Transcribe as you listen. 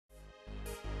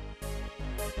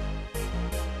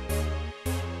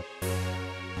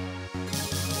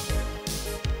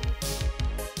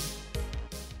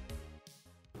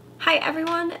Hi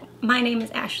everyone, my name is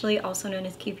Ashley, also known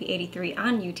as QP83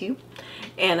 on YouTube.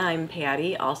 And I'm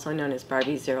Patty, also known as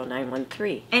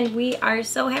Barbie0913. And we are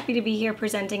so happy to be here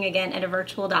presenting again at a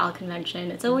virtual doll convention.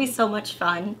 It's always so much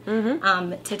fun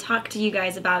to talk to you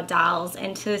guys about dolls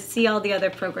and to see all the other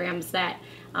programs that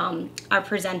are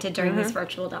presented during these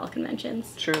virtual doll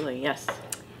conventions. Truly, yes.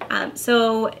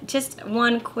 So just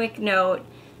one quick note,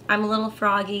 I'm a little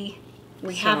froggy.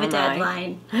 We have a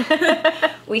deadline.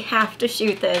 We have to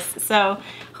shoot this. So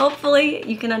hopefully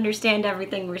you can understand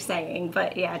everything we're saying.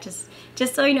 But yeah, just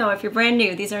so you know, if you're brand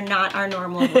new, these are not our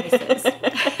normal voices.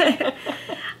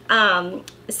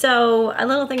 So a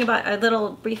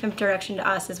little brief introduction to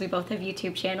us is we both have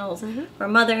YouTube channels. We're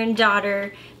mother and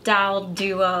daughter doll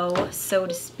duo, so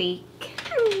to speak.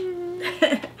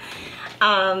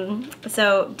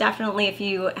 So definitely if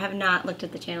you have not looked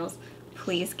at the channels,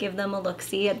 please give them a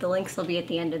look-see. The links will be at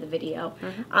the end of the video.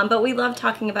 But we love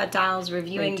talking about dolls,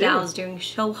 reviewing dolls, doing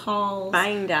show hauls.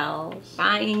 Buying dolls.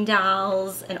 Buying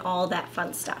dolls, and all that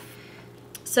fun stuff.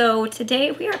 So today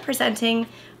we are presenting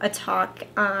a talk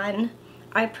on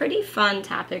a pretty fun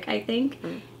topic, I think.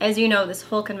 As you know, this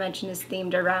whole convention is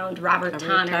themed around Robert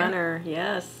Tanner.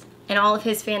 Yes. And all of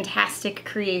his fantastic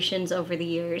creations over the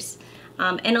years.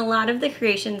 And a lot of the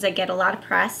creations that get a lot of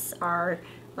press are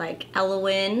like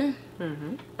Elowen,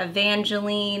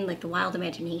 Evangeline, like the Wild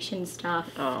Imagination stuff.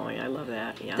 Oh, yeah, I love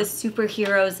that, yeah. The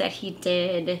superheroes that he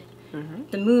did,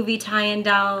 the movie tie-in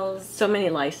dolls. So many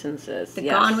licenses, The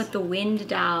Gone with the Wind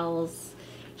dolls.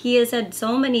 He has had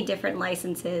so many different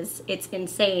licenses, it's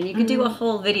insane. You could do a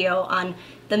whole video on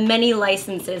the many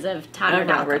licenses of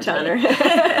Robert Tanner.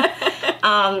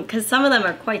 Because some of them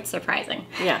are quite surprising.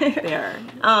 Yeah, they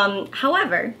are.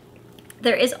 However,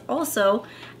 there is also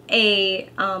a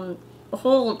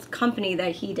whole company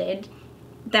that he did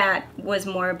that was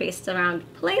more based around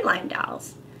Playline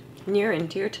dolls. Near and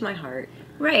dear to my heart.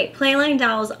 Right. Playline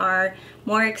dolls are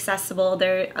more accessible.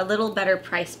 They're a little better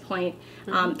price point.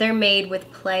 They're made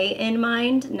with play in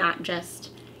mind, not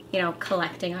just, you know,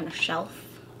 collecting on a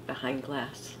shelf. Behind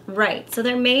glass. Right. So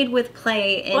they're made with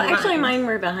play in mind. Well, actually mine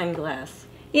were behind glass.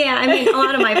 Yeah, I mean, a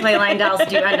lot of my Playline dolls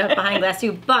do end up behind glass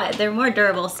too, but they're more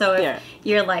durable, so if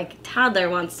your, like, toddler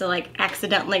wants to, like,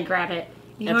 accidentally grab it,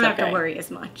 you don't have to worry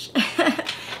as much.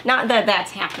 Not that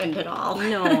that's happened at all.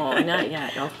 No, not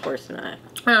yet. No, of course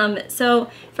not.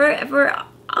 So for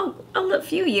a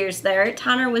few years there,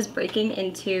 Tanner was breaking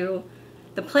into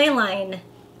the Playline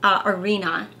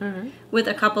arena with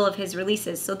a couple of his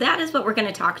releases. So that is what we're going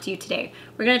to talk to you today.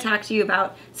 We're going to talk to you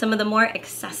about some of the more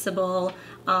accessible,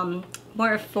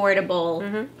 more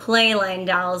affordable Playline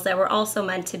dolls that were also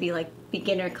meant to be like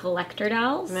beginner collector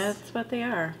dolls. That's what they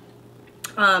are.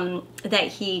 That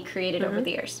he created over the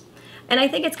years. And I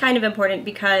think it's kind of important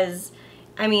because,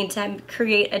 I mean, to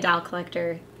create a doll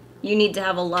collector, you need to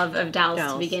have a love of dolls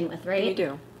to begin with, right? You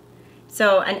do.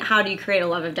 So, and how do you create a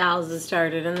love of dolls? Is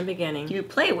started in the beginning. You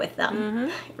play with them,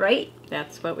 right?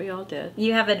 That's what we all did.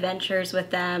 You have adventures with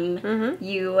them.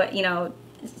 You know,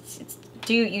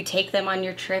 you take them on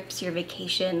your trips, your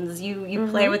vacations. You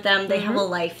play with them. They have a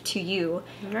life to you.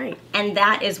 Right. And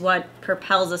that is what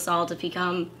propels us all to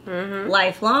become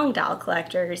lifelong doll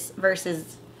collectors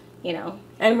versus, you know.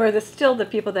 And we're still the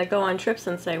people that go on trips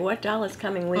and say, what doll is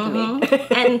coming with me?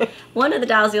 And one of the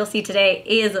dolls you'll see today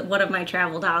is one of my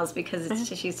travel dolls because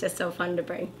she's just so fun to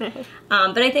bring.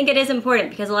 But I think it is important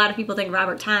because a lot of people think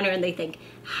Robert Tanner and they think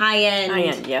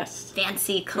high-end, yes,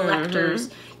 fancy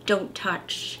collectors, don't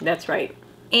touch. That's right.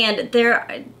 And there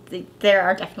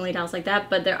are definitely dolls like that,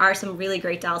 but there are some really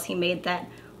great dolls he made that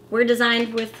were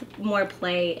designed with more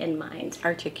play in mind.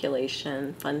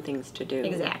 Articulation, fun things to do.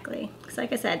 Exactly. Because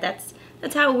like I said, that's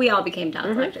how we all became doll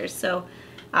collectors. So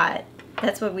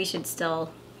that's what we should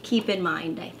still keep in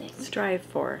mind, I think. Strive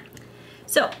for.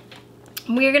 So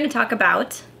we're going to talk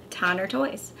about Tanner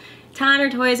Toys. Tanner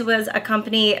Toys was a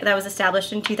company that was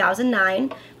established in 2009.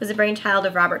 It was a brainchild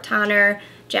of Robert Tanner,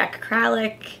 Jack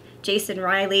Kralik, Jason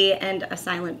Riley, and a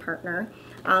silent partner.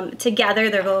 Together,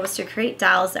 their goal was to create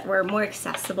dolls that were more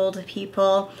accessible to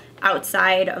people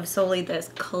outside of solely the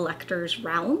collector's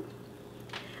realm.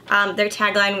 Their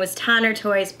tagline was Tanner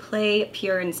Toys, play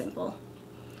pure and simple,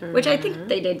 which I think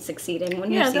they did succeed in.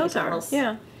 When you see the dolls,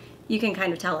 you can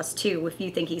kind of tell us too if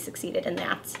you think he succeeded in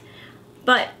that.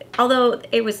 But although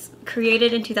it was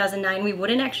created in 2009, we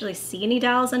wouldn't actually see any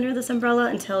dolls under this umbrella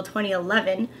until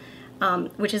 2011,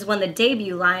 which is when the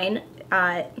debut line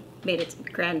made its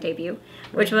grand debut,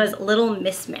 which was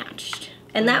LittleMissMatched.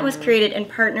 And that was created in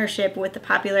partnership with the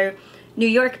popular New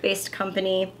York-based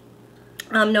company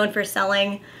known for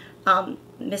selling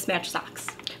mismatched socks.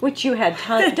 Which you had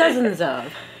dozens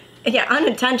of. Yeah,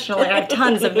 unintentionally, I have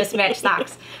tons of mismatched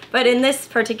socks. But in this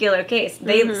particular case,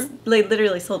 they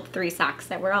literally sold 3 socks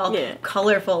that were all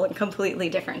colorful and completely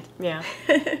different. Yeah.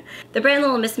 The brand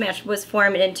Little Mismatched was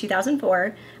formed in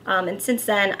 2004, and since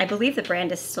then, I believe the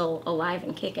brand is still alive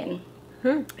and kicking.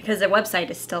 Because their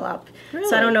website is still up. Really?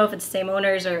 So I don't know if it's the same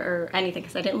owners or anything,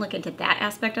 because I didn't look into that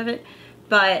aspect of it.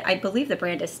 But I believe the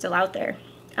brand is still out there.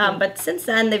 But since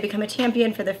then, they've become a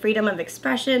champion for the freedom of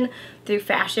expression through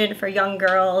fashion for young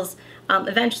girls,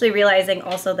 eventually realizing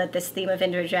also that this theme of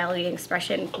individuality and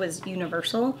expression was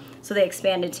universal, so they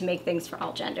expanded to make things for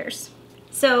all genders.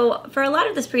 So for a lot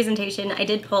of this presentation, I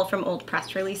did pull from old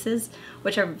press releases,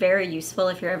 which are very useful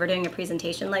if you're ever doing a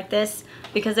presentation like this,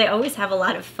 because they always have a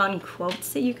lot of fun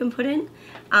quotes that you can put in.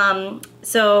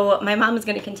 So my mom is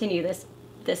going to continue this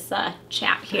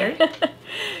chat here.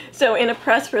 So in a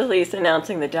press release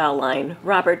announcing the doll line,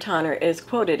 Robert Tonner is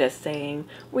quoted as saying,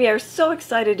 "We are so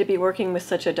excited to be working with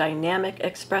such a dynamic,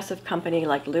 expressive company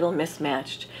like Little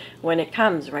Mismatched. When it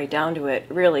comes right down to it,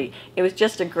 really, it was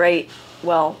just a great,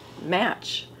 well,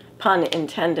 match. Pun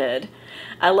intended."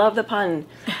 I love the pun.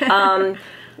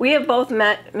 We have both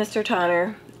met Mr.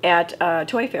 Tonner at a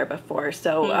toy fair before,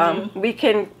 so we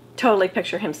can totally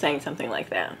picture him saying something like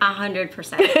that.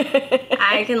 100%.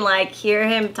 I can like hear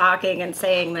him talking and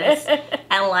saying this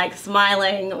and like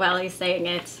smiling while he's saying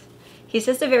it. He's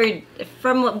just a very,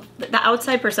 from the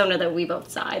outside persona that we both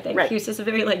saw, I think, he was just a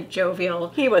very like jovial,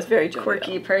 he was very jovial,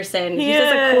 quirky person. He's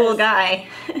just a cool guy.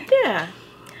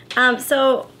 Yeah.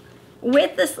 So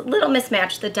with this Little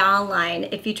Mismatched, the doll line,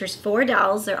 it features 4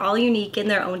 dolls. They're all unique in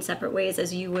their own separate ways,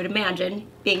 as you would imagine,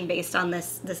 being based on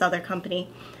this other company.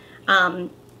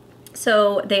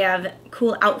 So they have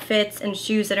cool outfits and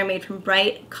shoes that are made from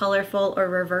bright, colorful, or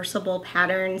reversible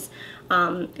patterns,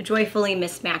 joyfully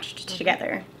mismatched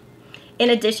together. In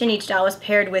addition, each doll was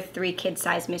paired with 3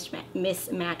 kid-sized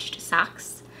mismatched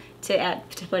socks to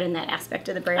put in that aspect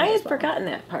of the brand. I had forgotten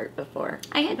that part before.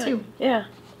 I had too. Yeah.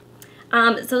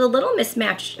 So the Little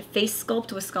Mismatched face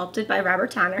sculpt was sculpted by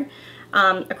Robert Tonner,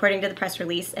 according to the press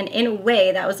release, and in a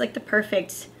way that was like the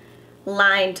perfect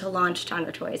line to launch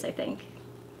Tonner Toys, I think.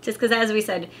 Just because, as we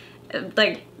said,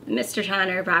 like Mr.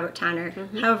 Tonner, Robert Tonner,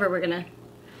 however we're going to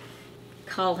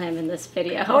call him in this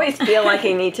video. I always feel like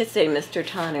I need to say Mr.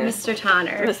 Tonner. Mr.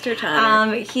 Tonner. Mr.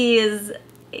 Tonner. He is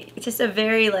just a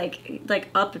very, like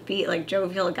upbeat, like,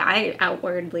 jovial guy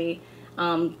outwardly.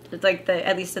 Like,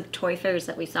 at least the toy fairs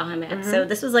that we saw him at. So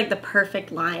this was, like, the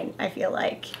perfect line, I feel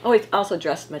like. Oh, he's also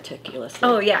dressed meticulously.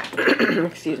 Oh, yeah.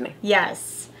 Excuse me.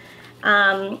 Yes.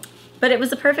 But it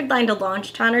was the perfect line to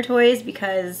launch Tonner Toys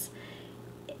because,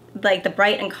 like, the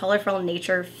bright and colorful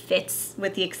nature fits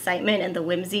with the excitement and the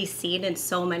whimsy seen in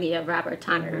so many of Robert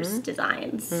Tonner's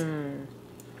designs.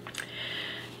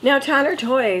 Now, Tonner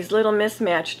Toys' Little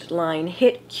Mismatched line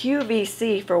hit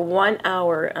QVC for 1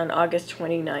 hour on August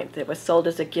 29th. It was sold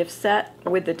as a gift set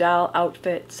with the doll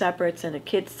outfit, separates, and a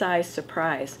kid-sized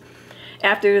surprise.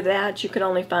 After that, you could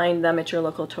only find them at your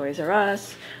local Toys R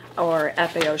Us or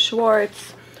FAO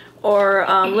Schwartz, or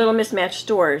Little Mismatched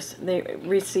stores. They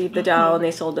received the doll and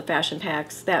they sold the fashion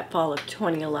packs that fall of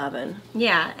 2011.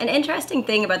 Yeah, an interesting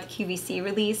thing about the QVC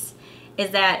release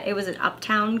is that it was an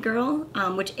Uptown Girl,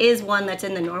 which is one that's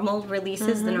in the normal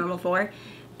releases, the normal 4.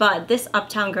 But this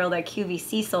Uptown Girl that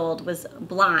QVC sold was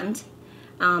blonde,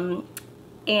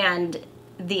 and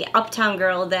the Uptown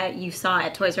Girl that you saw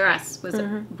at Toys R Us was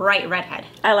a bright redhead.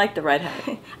 I like the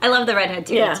redhead. I love the redhead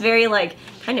too. Yeah. It's very like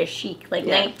kind of chic, like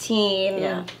 19,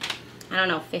 I don't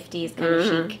know, 50s kind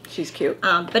of chic. She's cute.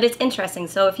 But it's interesting.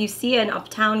 So if you see an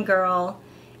Uptown Girl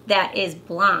that is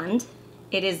blonde,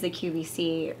 it is the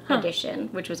QVC edition,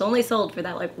 which was only sold for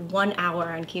that like 1 hour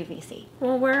on QVC.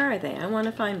 Well, where are they? I want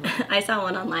to find one. I saw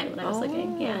one online when I was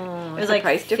looking. Yeah, it was the like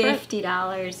price different?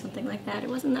 $50, something like that. It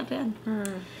wasn't that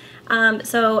bad.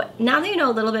 So now that you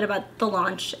know a little bit about the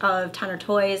launch of Tonner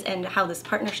Toys and how this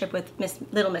partnership with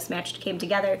Little Mismatched came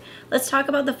together, let's talk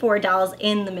about the 4 dolls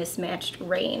in the Mismatched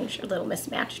range, or Little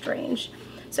Mismatched range.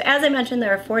 So as I mentioned,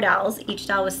 there are 4 dolls. Each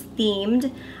doll was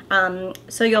themed,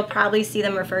 so you'll probably see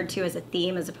them referred to as a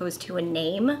theme as opposed to a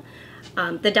name.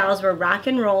 The dolls were Rock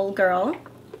and Roll Girl,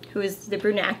 who is the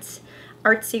brunette,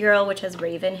 Artsy Girl, which has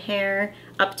raven hair,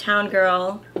 Uptown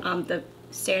Girl, the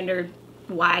standard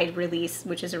wide release,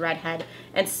 which is a redhead,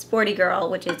 and Sporty Girl,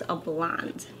 which is a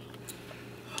blonde.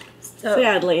 So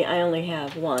sadly, I only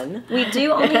have one. We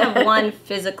do only have one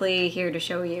physically here to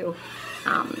show you,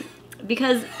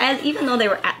 because even though they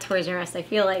were at Toys R Us, I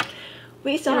feel like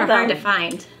We saw They're them. hard to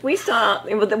find. We saw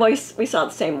the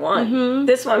same one.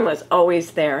 This one was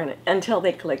always there, and until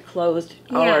they closed,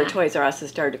 all our Yeah. Toys R Us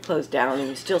started to close down, and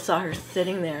you still saw her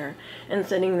sitting there, and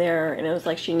it was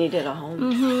like she needed a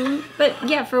home. But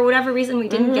yeah, for whatever reason, we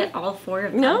didn't get all 4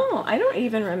 of them. No, I don't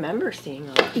even remember seeing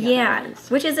all the other Yeah,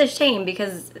 ones. which is a shame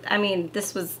because, I mean,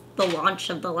 this was the launch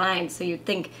of the line, so you'd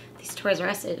think these Toys R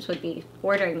Us would be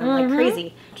ordering them like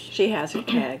crazy. She has her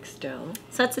tag still.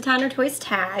 So that's the Tonner Toys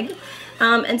tag.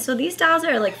 And so these dolls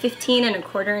are like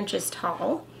 15¼ inches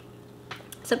tall.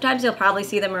 Sometimes you'll probably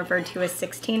see them referred to as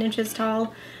 16 inches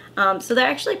tall. So they're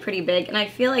actually pretty big, and I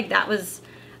feel like that was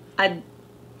a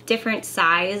different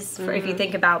size for if you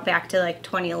think about back to like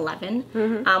 2011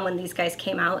 when these guys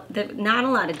came out. Not a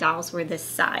lot of dolls were this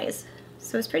size,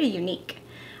 so it's pretty unique.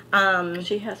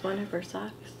 She has one of her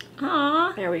socks.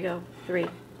 Aww, There we go. Three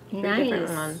nice. different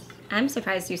ones. I'm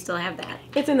surprised you still have that.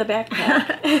 It's in the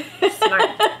backpack.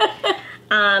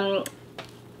 Smart.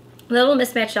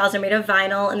 LittleMissMatched dolls are made of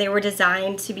vinyl, and they were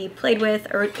designed to be played with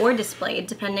or displayed,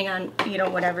 depending on, you know,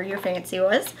 whatever your fancy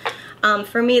was.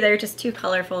 For me, they're just too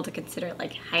colorful to consider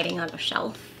like hiding on a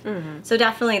shelf. So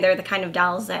definitely they're the kind of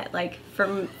dolls that, like,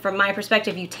 from my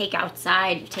perspective, you take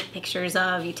outside, you take pictures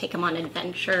of, you take them on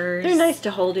adventures. They're nice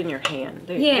to hold in your hand.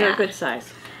 They're a good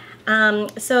size.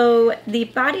 So the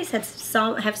bodies have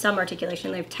some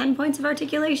articulation. They have 10 points of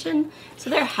articulation, so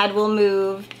their head will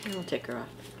move. I'll take her off.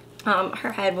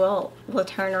 Her head will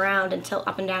turn around and tilt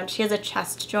up and down. She has a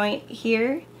chest joint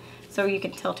here, so you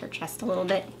can tilt her chest a little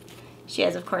bit. She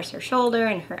has, of course, her shoulder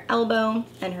and her elbow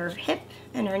and her hip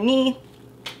and her knee.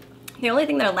 The only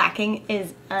thing they're lacking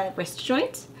is a wrist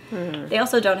joint. They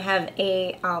also don't have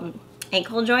a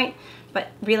ankle joint, but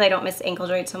really I don't miss the ankle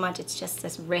joint so much. It's just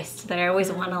this wrist that I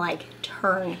always want to like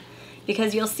turn,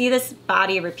 because you'll see this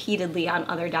body repeatedly on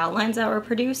other doll lines that were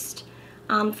produced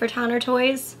for Tonner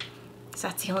Toys. So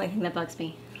that's the only thing that bugs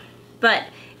me. But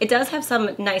it does have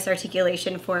some nice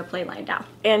articulation for a Playline doll.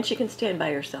 And she can stand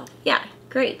by herself. Yeah,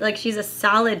 great. Like, she's a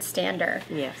solid stander.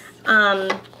 Yes.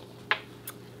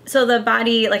 So the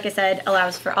body, like I said,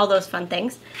 allows for all those fun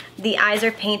things. The eyes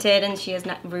are painted, and she has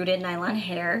rooted nylon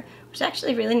hair, which is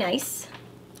actually really nice.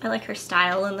 I like her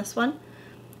style in this one.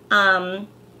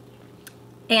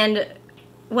 And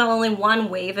while only one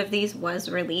wave of these was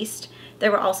released,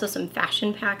 there were also some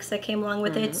fashion packs that came along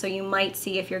with it. So you might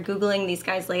see, if you're Googling these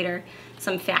guys later,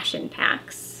 some fashion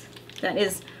packs. That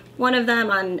is one of them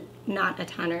on Not a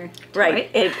Tonner toy. Right.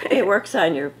 It works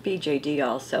on your BJD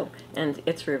also, and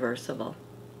it's reversible.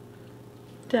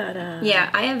 Ta-da. Yeah,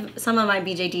 I have some of my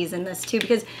BJDs in this too,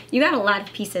 because you got a lot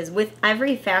of pieces. With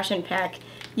every fashion pack,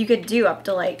 you could do up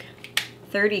to like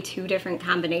 32 different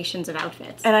combinations of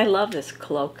outfits. And I love this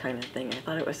cloak kind of thing. I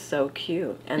thought it was so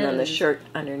cute. And then the shirt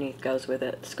underneath goes with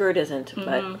it. Skirt isn't,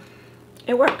 but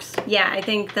it works. Yeah, I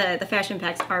think the fashion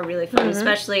packs are really fun,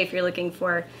 especially if you're looking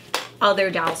for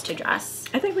other dolls to dress.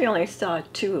 I think we only saw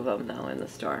 2 of them, though, in the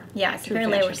store. Yes, 2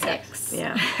 apparently there were fashion 6. packs.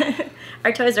 Yeah.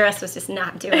 Our Toys R Us was just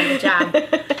not doing the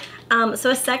job. So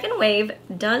a second wave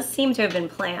does seem to have been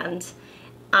planned,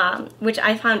 which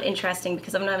I found interesting,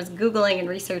 because when I was Googling and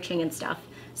researching and stuff,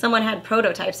 someone had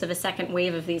prototypes of a second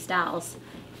wave of these dolls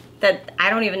that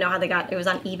I don't even know how they got. It was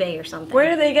on eBay or something.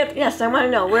 Where do they get, yes, I want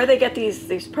to know, where they get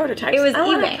these prototypes? It was I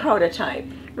want eBay. a prototype.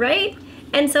 Right?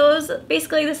 And so it was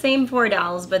basically the same 4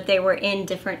 dolls, but they were in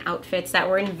different outfits that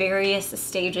were in various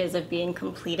stages of being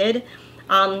completed.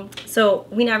 So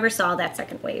we never saw that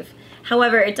second wave.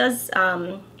 However, it does,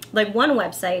 like, one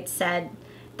website said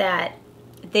that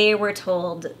they were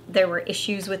told there were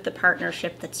issues with the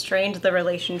partnership that strained the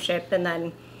relationship, and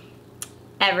then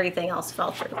everything else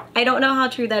fell through. I don't know how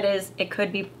true that is. It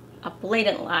could be a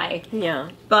blatant lie. Yeah.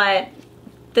 But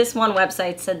this one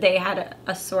website said they had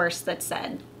a source that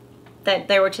said that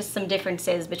there were just some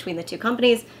differences between the 2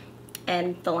 companies,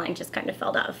 and the line just kind of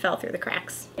fell through the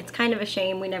cracks. It's kind of a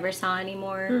shame we never saw any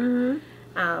more.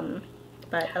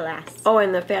 But alas. Oh,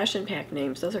 and the fashion pack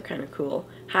names, those are kind of cool.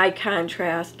 High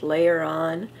Contrast, Layer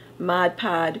On, Mod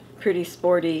Pod, Pretty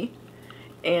Sporty,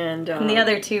 and the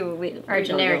other 2 are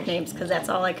generic names, because that's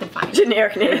all I could find.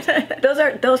 generic names.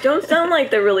 Those don't sound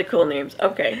like they're really cool names.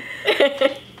 Okay.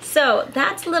 So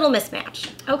that's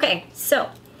LittleMissMatched. Okay, so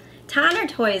Tonner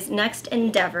Toys' next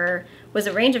endeavor was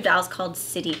a range of dolls called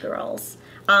City Girls.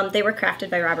 They were crafted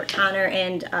by Robert Tonner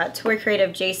and toy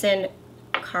creative Jason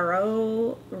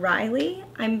Caro Riley.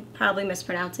 I'm probably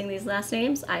mispronouncing these last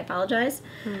names. I apologize.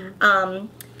 The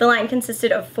line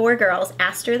consisted of 4 girls: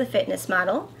 Aster, the fitness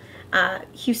model,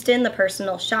 Houston, the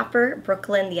personal shopper,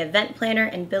 Brooklyn, the event planner,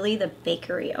 and Billy, the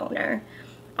bakery owner.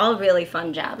 All really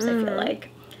fun jobs, I feel like.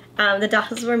 The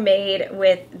dolls were made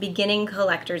with beginning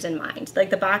collectors in mind. Like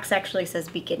the box actually says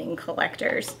beginning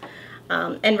collectors.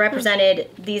 And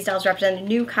these dolls represented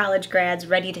new college grads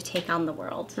ready to take on the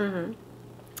world.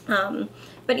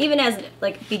 But even as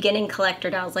like beginning collector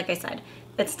dolls, like I said,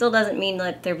 it still doesn't mean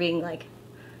that they're being like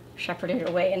shepherded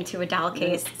away into a doll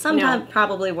case. Some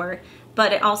probably were,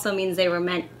 but it also means they were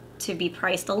meant to be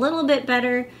priced a little bit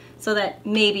better so that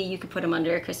maybe you could put them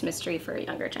under a Christmas tree for a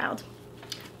younger child.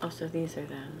 Oh, so these are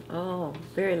them. Oh,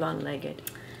 very long-legged.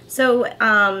 So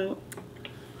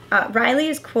Riley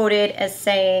is quoted as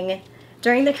saying,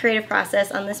 during the creative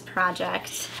process on this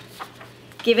project,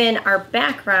 given our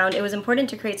background, it was important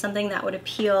to create something that would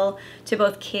appeal to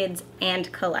both kids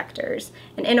and collectors,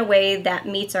 and in a way that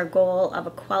meets our goal of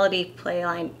a quality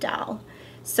Playline doll.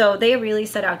 So they really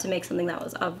set out to make something that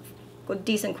was of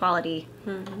decent quality,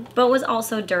 but was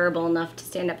also durable enough to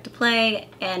stand up to play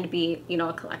and be, you know,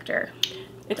 a collector.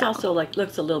 It's also like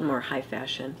looks a little more high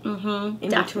fashion.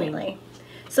 Definitely.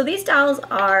 So these dolls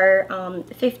are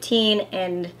 15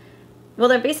 and, well,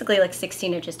 they're basically like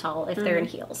 16 inches tall if they're in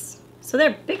heels. So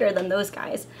they're bigger than those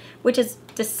guys, which is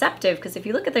deceptive because if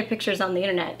you look at their pictures on the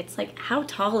internet, it's like, how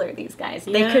tall are these guys?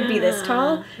 They could be this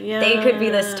tall. They could be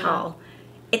this tall.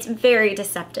 It's very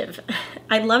deceptive.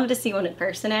 I'd love to see one in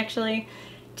person, actually,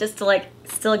 just to like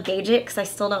still gauge it because I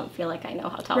still don't feel like I know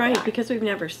how tall they are. Right, because we've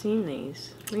never seen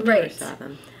these. We never saw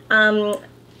them.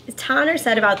 Tanner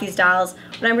said about these dolls,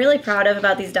 what I'm really proud of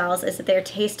about these dolls is that they're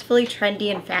tastefully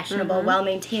trendy and fashionable while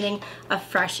maintaining a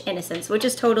fresh innocence, which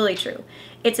is totally true.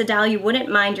 It's a doll you wouldn't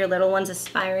mind your little ones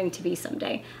aspiring to be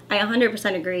someday. I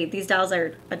 100% agree. These dolls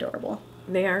are adorable.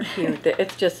 They are cute.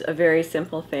 It's just a very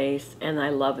simple face, and I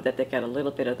love that they got a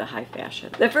little bit of the high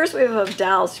fashion. The first wave of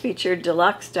dolls featured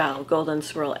deluxe doll Golden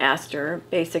Swirl Astor,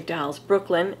 basic dolls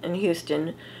Brooklyn and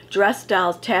Houston, dress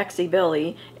dolls Taxi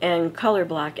Billy, and color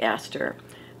block Astor.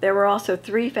 There were also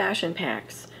 3 fashion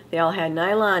packs. They all had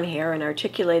nylon hair and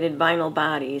articulated vinyl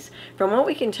bodies. From what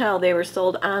we can tell, they were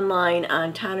sold online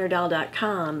on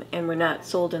TonnerDoll.com and were not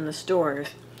sold in the stores.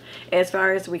 As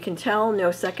far as we can tell,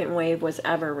 no second wave was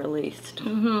ever released.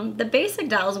 The basic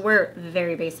dolls were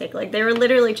very basic. Like, they were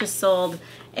literally just sold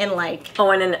in like... Oh,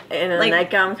 in a like,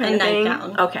 nightgown kind of thing?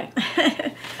 Nightgown. Okay.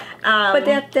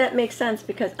 But that makes sense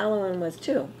because Ellen was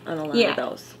too on a lot of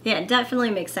those. Yeah, it definitely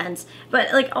makes sense.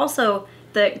 But like also...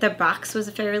 The box was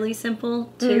fairly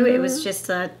simple, too. It was just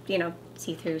a, you know,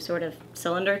 see-through sort of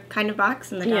cylinder kind of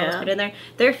box, and the doll was put in there.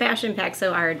 Their fashion packs,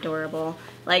 though, are adorable.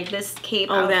 Like this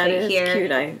cape outfit that is here.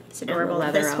 Cute. It's adorable.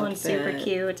 This one's super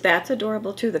cute. That's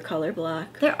adorable, too, the color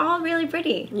block. They're all really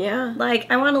pretty. Yeah. Like,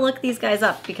 I want to look these guys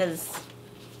up because...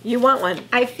 You want one.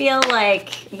 I feel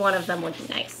like one of them would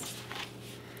be nice.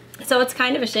 So it's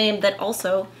kind of a shame that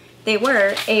also they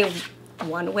were a...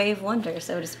 one-wave wonder,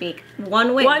 so to speak.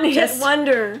 One wave. One-hit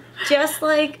wonder. Just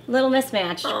like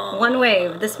LittleMissMatched. Aww. One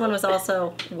wave. This one was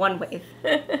also one wave.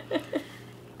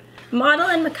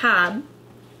 Maudlynne Macabre,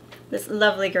 this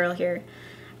lovely girl here,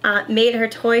 made her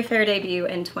Toy Fair debut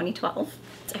in 2012.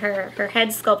 Her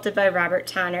head sculpted by Robert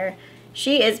Tanner.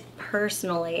 She is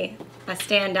personally a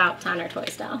standout Tanner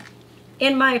Toys doll,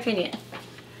 in my opinion.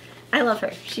 I love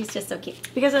her. She's just so cute.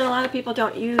 Because a lot of people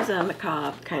don't use a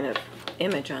macabre kind of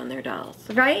image on their dolls.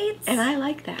 Right? And I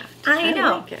like that. I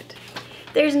know. Like it.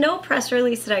 There's no press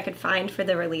release that I could find for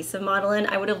the release of Maudlynne.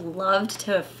 I would have loved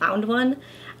to have found one,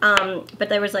 but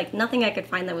there was like nothing I could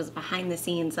find that was behind the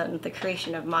scenes on the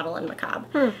creation of Maudlynne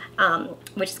Macabre,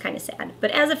 which is kind of sad.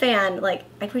 But as a fan, like,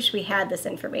 I wish we had this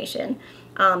information,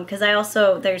 because I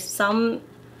also, there's some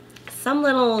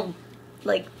little,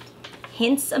 like,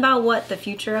 hints about what the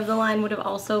future of the line would have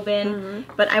also been,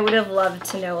 but I would have loved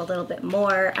to know a little bit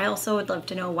more. I also would love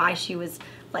to know why she was,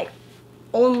 like,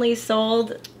 only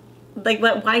sold, like,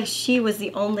 why she was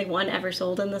the only one ever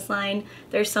sold in this line.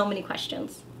 There's so many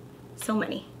questions. So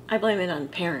many. I blame it on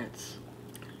parents.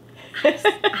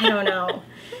 I don't know.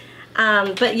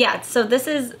 But yeah, so this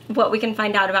is what we can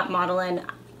find out about Maudlynne.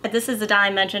 This is the doll I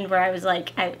mentioned where I was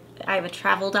like, I have a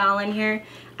travel doll in here.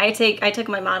 I took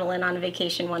my Maudlynne on a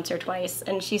vacation once or twice,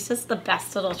 and she's just the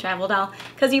best little travel doll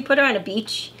because you put her on a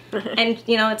beach, and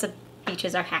you know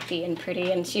beaches are happy and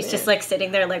pretty, and she's just like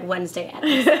sitting there like Wednesday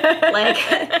Addams, like,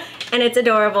 and it's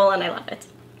adorable, and I love it.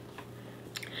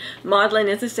 Maudlynne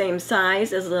is the same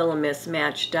size as Little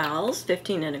Mismatched dolls,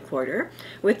 15 1/4,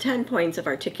 with 10 points of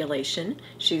articulation.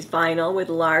 She's vinyl with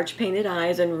large painted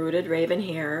eyes and rooted raven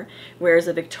hair, wears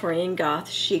a Victorian goth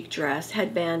chic dress,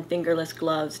 headband, fingerless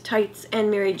gloves, tights, and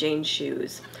Mary Jane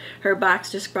shoes. Her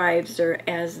box describes her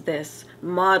as this: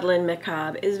 Maudlynne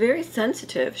Macabre is very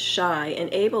sensitive, shy,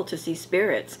 and able to see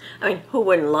spirits. I mean, who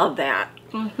wouldn't love that?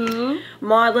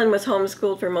 Maudlynne was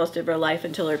homeschooled for most of her life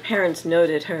until her parents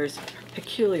noted her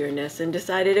peculiarness and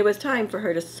decided it was time for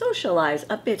her to socialize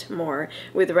a bit more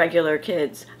with regular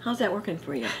kids. How's that working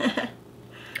for you?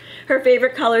 Her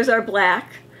favorite colors are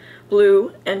black,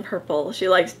 blue, and purple. She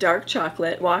likes dark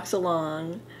chocolate, walks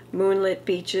along moonlit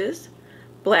beaches,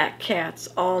 black cats,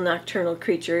 all nocturnal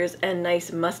creatures, and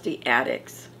nice musty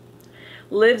attics.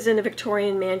 Lives in a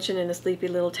Victorian mansion in a sleepy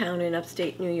little town in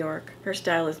upstate New York. Her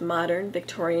style is modern,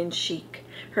 Victorian chic.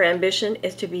 Her ambition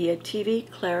is to be a TV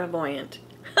clairvoyant.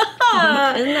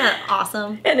 Isn't that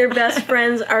awesome? And her best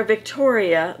friends are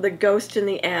Victoria, the ghost in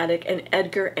the attic, and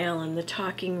Edgar Allan, the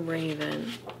talking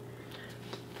raven.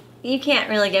 You can't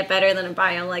really get better than a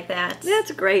bio like that.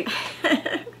 That's great.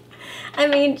 I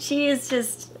mean, she's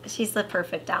the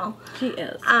perfect doll. She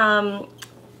is.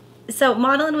 So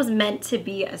Maudlynne was meant to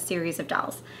be a series of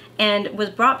dolls and was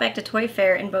brought back to Toy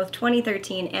Fair in both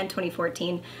 2013 and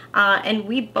 2014. And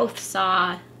we both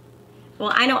saw,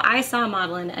 well, I know I saw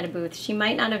Maudlynne at a booth. She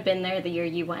might not have been there the year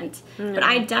you went, but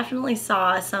I definitely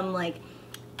saw some like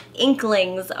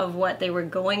inklings of what they were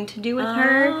going to do with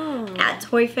her at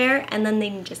Toy Fair, and then they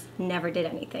just never did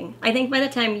anything. I think by the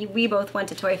time we both went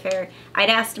to Toy Fair, I'd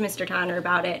asked Mr. Tonner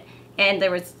about it, and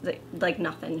there was like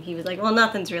nothing. He was like, well,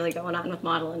 nothing's really going on with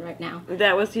Maudlynne right now.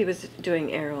 He was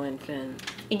doing Arrow and Finn.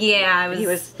 Yeah,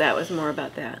 That was more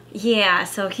about that. Yeah,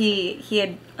 so he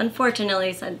had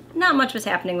unfortunately said not much was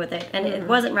happening with it, and it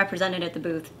wasn't represented at the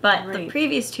booth. But the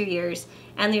previous 2 years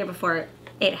and the year before,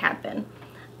 it had been.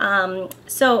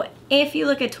 So if you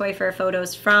look at Toy Fair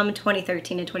photos from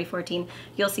 2013 and 2014,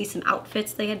 you'll see some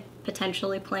outfits they had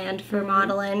potentially planned for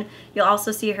Maudlynne. You'll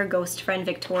also see her ghost friend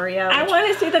Victoria. I want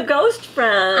to see the ghost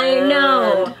friend. I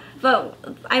know, but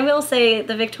I will say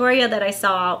the Victoria that I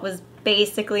saw was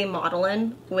basically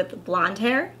Maudlynne with blonde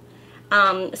hair.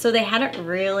 So they hadn't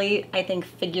really, I think,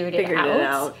 figured it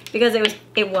out because it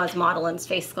was Maudlynne's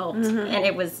face sculpt, and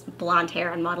it was blonde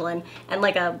hair on Maudlynne and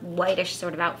like a whitish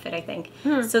sort of outfit, I think.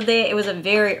 So it was a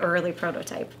very early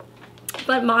prototype.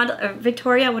 But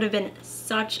Victoria would have been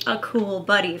such a cool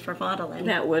buddy for Maudlynne.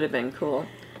 That would have been cool.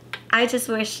 I just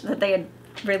wish that they had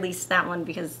released that one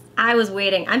because I was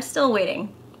waiting. I'm still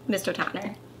waiting, Mr.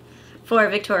 Tonner, for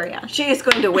Victoria. She is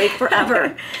going to wait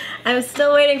forever. I'm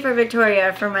still waiting for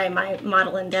Victoria for my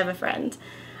Maudlynne to have a friend.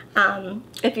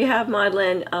 If you have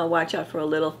Maudlynne, watch out for a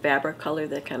little fabric color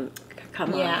that can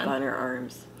come off on her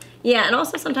arms. Yeah, and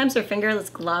also sometimes her fingerless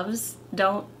gloves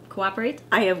don't cooperate.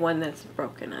 I have one that's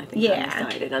broken, I think, on the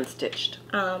side and unstitched.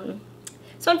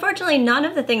 So unfortunately, none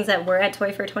of the things that were at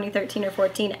Toy Fair 2013 or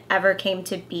 14 ever came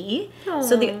to be. Aww.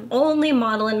 So the only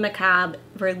Maudlynne Macabre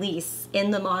release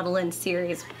in the Maudlynne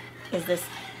series is this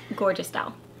gorgeous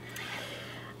doll.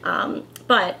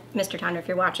 But, Mr. Tonner, if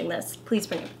you're watching this, please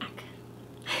bring it back.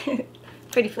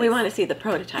 Pretty please. We want to see the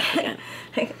prototype again.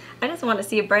 I just want to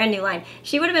see a brand new line.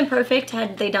 She would have been perfect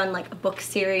had they done like a book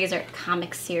series or a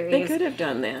comic series. They could have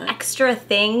done that. Extra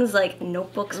things like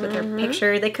notebooks with her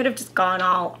picture. They could have just gone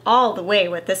all the way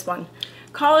with this one.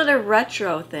 Call it a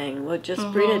retro thing. We'll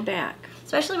just bring it back.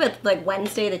 Especially with like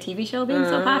Wednesday, the TV show being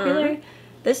so popular.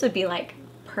 This would be like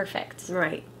perfect.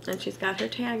 Right. And she's got her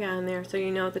tag on there, so you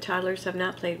know the toddlers have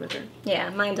not played with her. Yeah,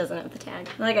 mine doesn't have the tag.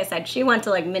 Like I said, she went to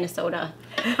like Minnesota,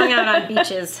 hung out on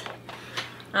beaches.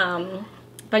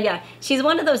 But yeah, she's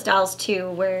one of those dolls too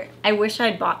where I wish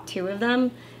I'd bought 2 of them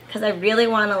because I really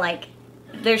want to like,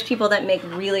 there's people that make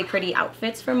really pretty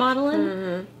outfits for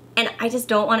Maudlynne, and I just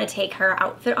don't want to take her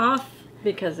outfit off.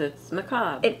 Because it's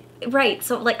macabre. Right,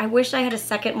 so like I wish I had a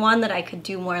second one that I could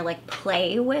do more like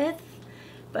play with,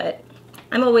 but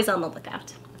I'm always on the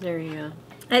lookout. There you go.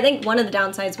 I think one of the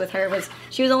downsides with her was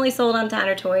she was only sold on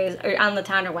Tonner Toys, or on the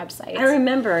Tonner website. I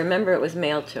remember it was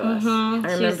mailed to us.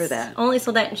 I remember that. Only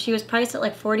sold that, and she was priced at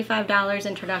like $45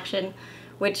 introduction,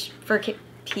 which for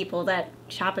people that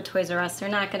shop at Toys R Us, they're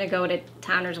not going to go to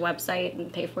Tonner's website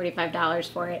and pay $45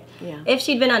 for it. Yeah. If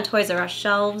she'd been on Toys R Us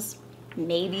shelves,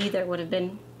 maybe there would have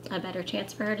been a better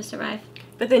chance for her to survive.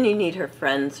 But then you need her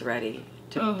friends ready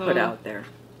to put out there.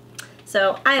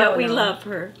 So I don't know. But we love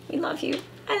her. We love you.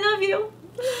 I love you.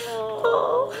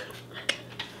 Oh.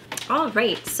 All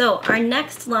right, so our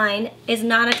next line is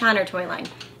not a Tonner toy line.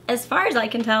 As far as I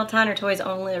can tell, Tonner Toys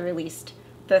only released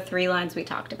the 3 lines we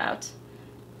talked about.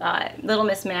 Little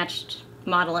Mismatched,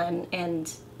 Maudlynne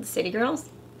and the City Girls.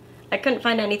 I couldn't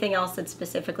find anything else that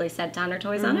specifically said Tonner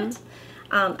Toys on it.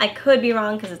 I could be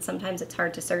wrong because sometimes it's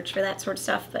hard to search for that sort of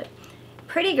stuff, but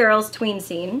Pretty Girls Tween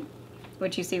Scene,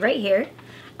 which you see right here,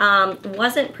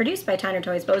 wasn't produced by Tonner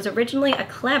Toys, but was originally a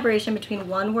collaboration between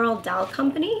One World Doll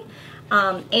Company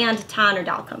and Tonner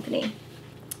Doll Company.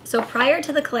 So prior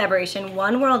to the collaboration,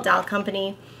 One World Doll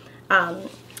Company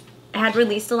had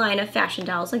released a line of fashion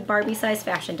dolls, like Barbie-sized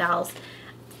fashion dolls,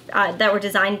 that were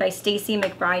designed by Stacy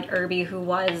McBride Irby, who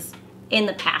was in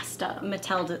the past a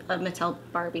Mattel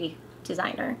Barbie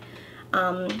designer.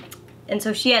 And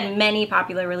so she had many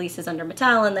popular releases under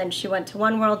Mattel, and then she went to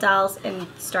One World Dolls and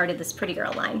started this Pretty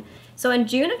Girl line. So in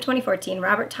June of 2014,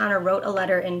 Robert Tonner wrote a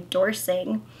letter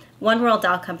endorsing One World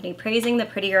Doll Company, praising the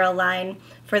Pretty Girl line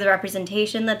for the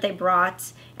representation that they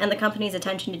brought and the company's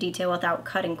attention to detail without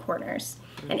cutting corners.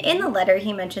 And in the letter,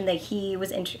 he mentioned that he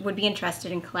would be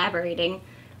interested in collaborating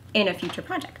in a future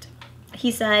project.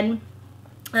 He said,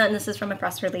 and this is from a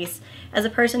press release, "As a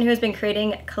person who has been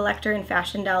creating collector and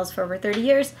fashion dolls for over 30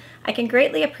 years, I can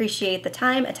greatly appreciate the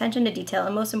time, attention to detail,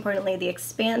 and most importantly, the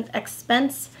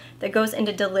expense that goes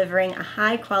into delivering a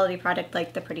high-quality product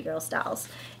like the Pretty Girls dolls.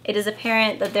 It is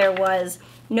apparent that there was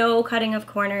no cutting of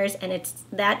corners, and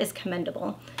that is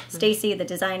commendable. Stacy, the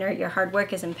designer, your hard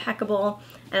work is impeccable,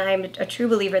 and I'm a true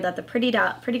believer that the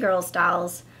Pretty Girls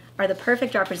dolls are the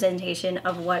perfect representation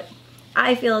of what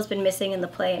I feel has been missing in the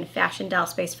play and fashion doll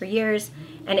space for years,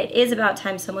 and it is about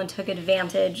time someone took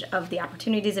advantage of the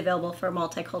opportunities available for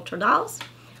multicultural dolls,"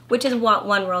 which is what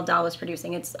One World Doll was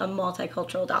producing. It's a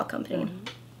multicultural doll company.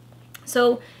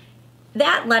 So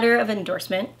that letter of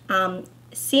endorsement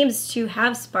seems to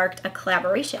have sparked a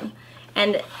collaboration,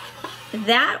 and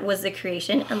that was the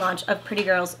creation and launch of Pretty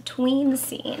Girls Tween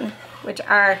Scene, which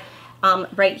are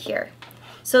right here.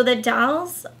 So the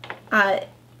dolls,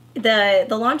 the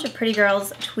launch of Pretty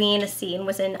Girls Tween Scene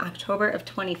was in October of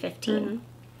 2015.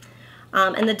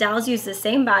 And the dolls use the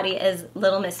same body as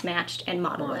LittleMissMatched and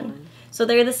Maudlynne. So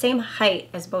they're the same height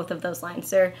as both of those lines.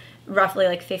 They're roughly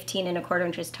like 15¼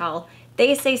 inches tall.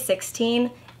 They say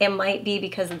 16. It might be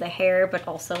because of the hair, but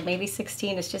also maybe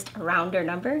 16 is just a rounder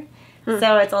number.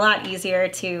 So it's a lot easier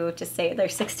to just say they're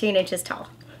 16 inches tall.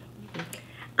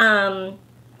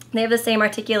 They have the same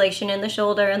articulation in the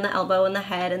shoulder and the elbow and the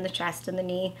head and the chest and the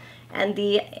knee and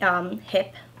the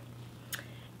hip.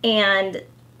 And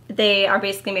they are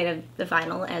basically made of the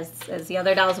vinyl as the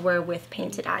other dolls were, with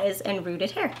painted eyes and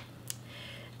rooted hair.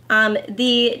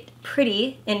 The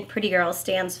pretty in Pretty Girls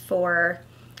stands for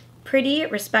pretty,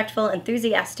 respectful,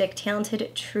 enthusiastic,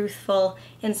 talented, truthful,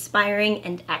 inspiring,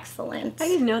 and excellent. I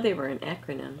didn't know they were an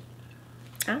acronym.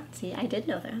 Ah, see, I did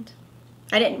know that.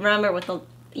 I didn't remember what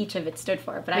each of it stood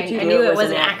for, but I you knew it was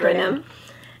an acronym.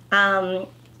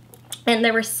 And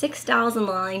there were 6 dolls in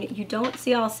the line. You don't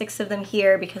see all 6 of them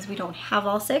here because we don't have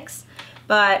all 6,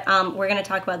 but we're going to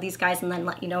talk about these guys and then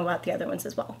let you know about the other ones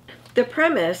as well. The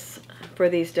premise for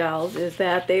these dolls is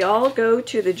that they all go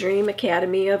to the Dream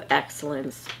Academy of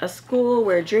Excellence, a school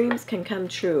where dreams can come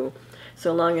true,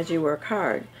 so long as you work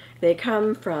hard. They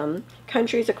come from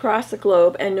countries across the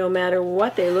globe, and no matter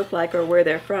what they look like or where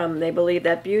they're from, they believe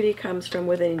that beauty comes from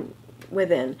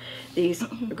within. These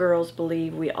girls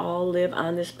believe we all live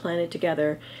on this planet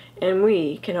together, and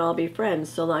we can all be friends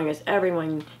so long as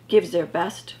everyone gives their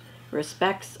best,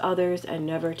 respects others, and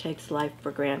never takes life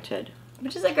for granted.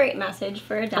 Which is a great message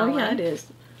for a doll line. Oh yeah, it is.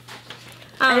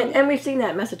 And we've seen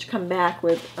that message come back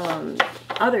with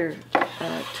other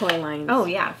toy lines. Oh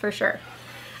yeah, for sure.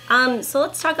 So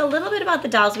let's talk a little bit about the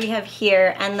dolls we have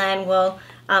here, and then we'll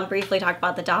briefly talk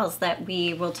about the dolls that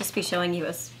we will just be showing you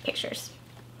as pictures.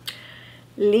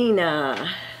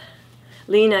 Lena.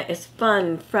 Lena is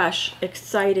fun, fresh,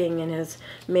 exciting, and has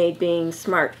made being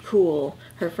smart cool.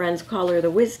 Her friends call her the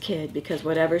whiz kid because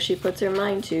whatever she puts her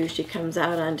mind to, she comes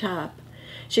out on top.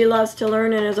 She loves to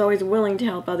learn and is always willing to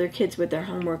help other kids with their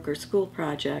homework or school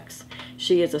projects.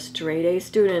 She is a straight-A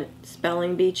student,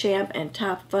 spelling bee champ, and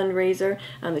top fundraiser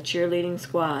on the cheerleading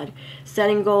squad.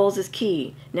 Setting goals is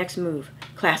key. Next move,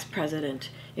 class president.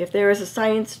 If there is a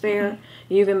science fair,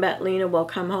 you can bet Lena will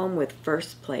come home with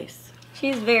first place.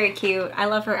 She's very cute. I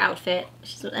love her outfit.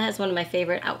 She has one of my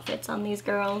favorite outfits on these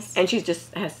girls. And she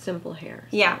just has simple hair.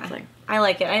 So yeah, I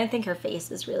like it. I think her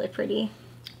face is really pretty.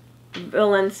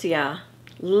 Valencia.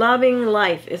 Loving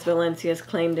life is Valencia's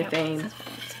claim to fame.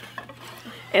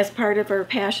 As part of her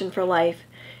passion for life,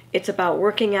 it's about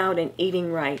working out and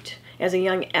eating right. As a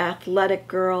young athletic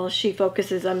girl, she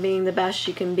focuses on being the best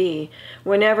she can be.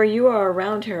 Whenever you are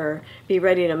around her, be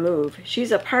ready to move.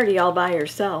 She's a party all by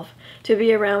herself. To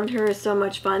be around her is so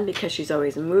much fun because she's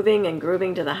always moving and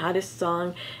grooving to the hottest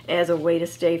song as a way to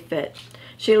stay fit.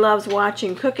 She loves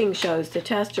watching cooking shows to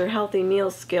test her healthy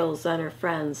meal skills on her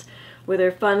friends. With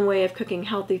her fun way of cooking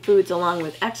healthy foods along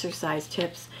with exercise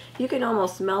tips, you can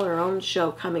almost smell her own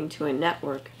show coming to a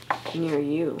network near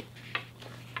you.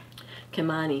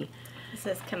 Kimani.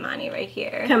 This is Kimani right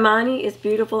here. Kimani is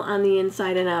beautiful on the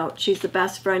inside and out. She's the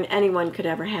best friend anyone could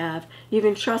ever have. You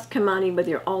can trust Kimani with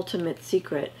your ultimate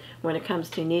secret. When it comes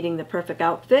to needing the perfect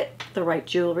outfit, the right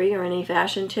jewelry, or any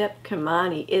fashion tip,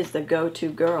 Kimani is the go-to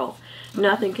girl.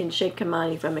 Nothing can shake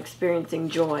Kimani from experiencing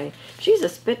joy. She's a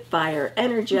spitfire,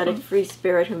 energetic, free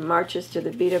spirit who marches to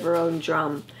the beat of her own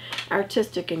drum.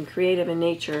 Artistic and creative in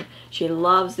nature, she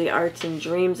loves the arts and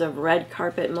dreams of red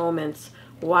carpet moments.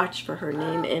 Watch for her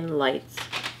name in lights.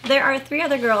 There are 3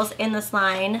 other girls in this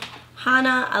line,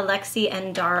 Hannah, Alexi,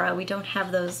 and Dara. We don't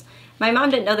have those. My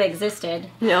mom didn't know they existed.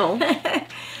 No.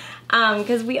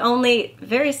 Because we only,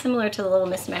 very similar to the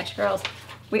LittleMissMatched girls,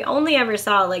 we only ever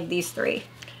saw like these 3.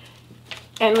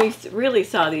 And we really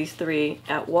saw these 3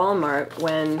 at Walmart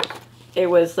when it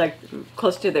was like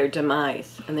close to their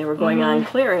demise and they were going on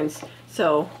clearance.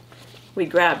 So we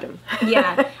grabbed them.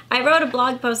 Yeah. I wrote a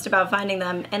blog post about finding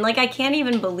them, and like I can't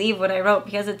even believe what I wrote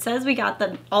because it says we got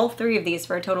them, all 3 of these,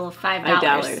 for a total of $5.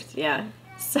 $5, yeah.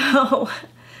 So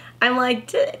I'm like,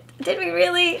 did we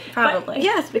really? Probably. But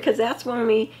yes, because that's when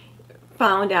we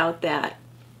found out that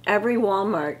every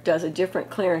Walmart does a different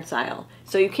clearance aisle.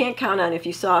 So you can't count on if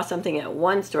you saw something at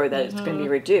one store that it's going to be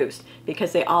reduced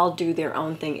because they all do their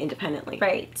own thing independently.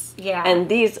 Right, yeah. And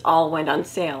these all went on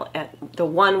sale at the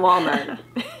one Walmart.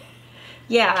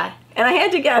 Yeah. And I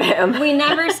had to get him. We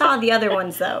never saw the other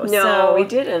ones though. No, so we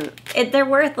didn't. They're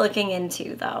worth looking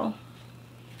into though.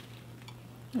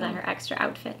 Is that her extra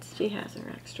outfit? She has her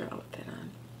extra outfit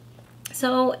on.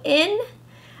 So in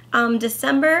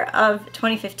December of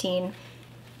 2015,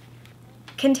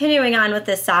 continuing on with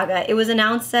this saga, it was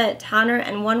announced that Tanner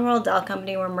and One World Doll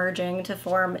Company were merging to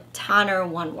form Tanner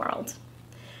One World.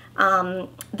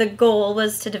 The goal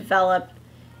was to develop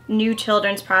new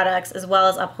children's products as well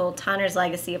as uphold Tanner's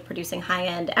legacy of producing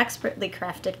high-end, expertly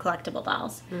crafted collectible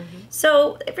dolls.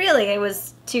 So really it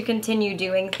was to continue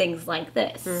doing things like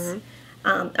this.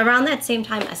 Around that same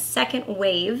time, a second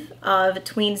wave of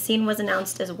tween scene was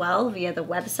announced as well via the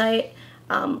website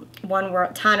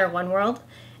Tanner One World.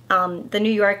 The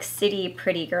New York City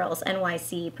Pretty Girls,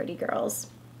 NYC Pretty Girls,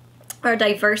 are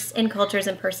diverse in cultures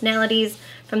and personalities,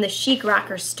 from the chic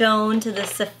rocker Stone to the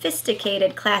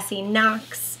sophisticated classy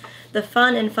Knox, the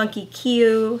fun and funky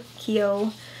Kyo,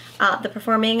 the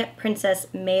performing Princess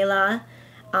Mela,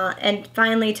 and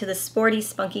finally to the sporty,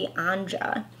 spunky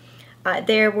Anja.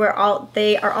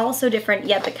 They are all so different,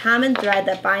 yet the common thread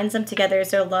that binds them together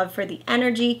is their love for the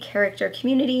energy, character,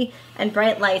 community, and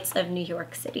bright lights of New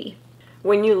York City.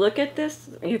 When you look at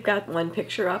this, you've got one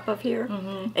picture up of here,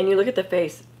 and you look at the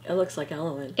face, it looks like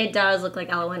Ellen. It does look like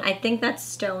Ellen. I think that's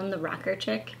Stone, the rocker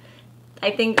chick. I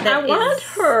think that I want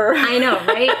her. I know,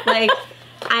 right? Like,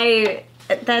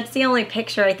 that's the only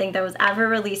picture I think that was ever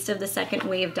released of the second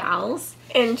wave dolls.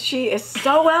 And she is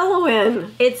so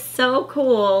Ellen. It's so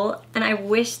cool, and I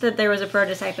wish that there was a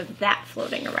prototype of that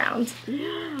floating around.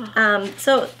 Yeah.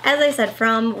 So, as I said,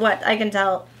 from what I can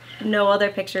tell, no other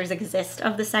pictures exist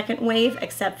of the second wave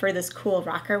except for this cool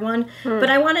rocker one.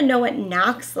 But I want to know what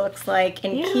Knox looks like,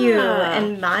 and Q,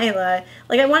 and Mila.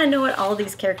 Like, I want to know what all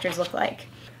these characters look like.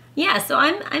 Yeah, so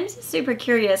I'm just super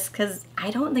curious because I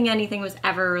don't think anything was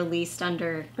ever released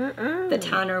under the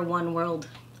Tanner One World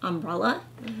umbrella,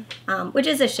 which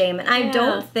is a shame. And I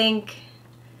don't think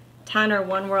Tanner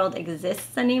One World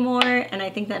exists anymore, and I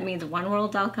think that means One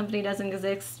World Doll Company doesn't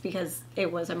exist because it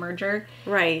was a merger.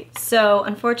 Right. So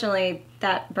unfortunately,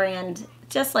 that brand,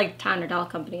 just like Tanner Doll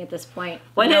Company at this point,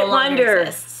 One no hit longer wonder.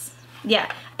 exists. Yeah.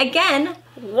 Again,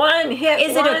 one hit wonder.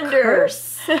 Is it a curse?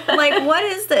 Like, what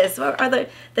is this? Are the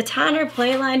Tanner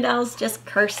Playline dolls just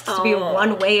cursed to be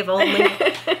one wave only?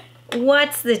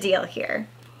 What's the deal here?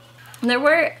 And there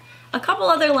were a couple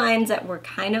other lines that were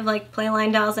kind of like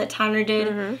Playline dolls that Tanner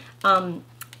did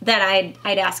that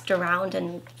I'd asked around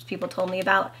and people told me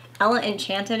about. Ella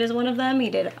Enchanted is one of them. He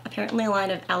did apparently a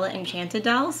line of Ella Enchanted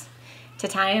dolls to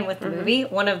tie in with the movie.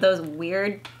 One of those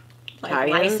weird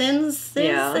licenses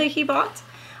that he bought.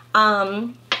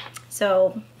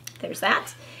 So there's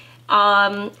that.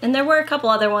 And there were a couple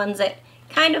other ones that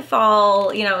kind of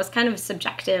fall, you know, it's kind of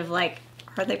subjective. Like,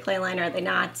 are they Playline, are they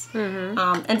not?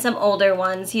 And some older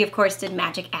ones. He, of course, did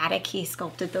Magic Attic. He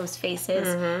sculpted those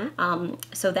faces.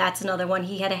 So that's another one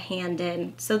he had a hand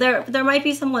in. So there might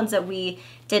be some ones that we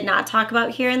did not talk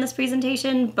about here in this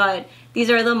presentation, but these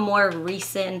are the more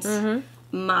recent,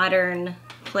 modern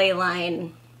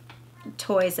Playline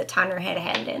toys that Tanner had a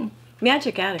hand in.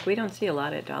 Magic Attic, we don't see a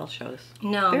lot at doll shows.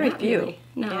 No, very not few. Really.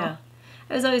 No. Yeah.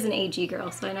 I was always an AG girl,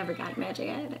 so I never got Magic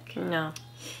Attic. No.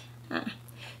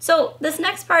 So this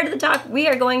next part of the talk, we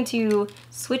are going to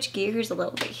switch gears a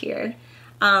little bit here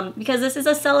because this is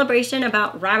a celebration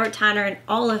about Robert Tanner and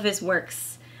all of his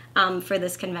works for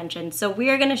this convention. So we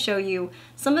are going to show you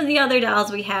some of the other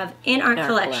dolls we have in our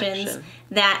collections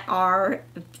that are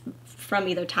from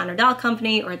either Tanner Doll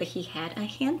Company or that he had a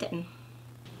hand in.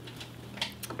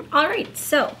 All right,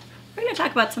 so we're going to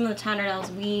talk about some of the Tanner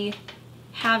dolls we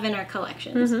have in our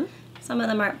collections. Some of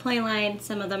them are Playline,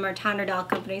 some of them are Tanner Doll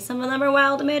Company, some of them are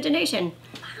Wild Imagination.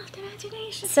 Wild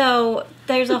Imagination. So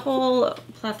there's a whole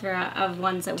plethora of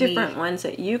ones that different ones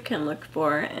that you can look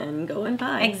for and go and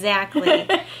buy. Exactly.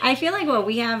 I feel like what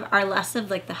we have are less of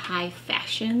like the high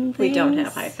fashion things. We don't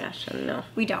have high fashion, no.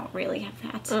 We don't really have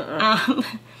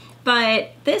that.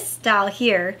 But this doll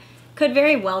here could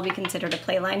very well be considered a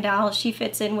Playline doll. She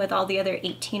fits in with all the other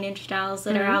 18-inch dolls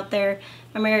that are out there.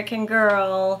 American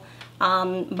Girl,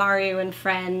 Mario and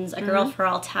Friends, A Girl for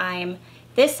All Time.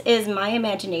 This is My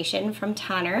Imagination from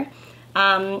Tanner.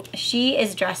 She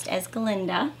is dressed as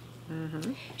Glinda.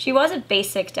 She was a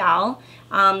basic doll.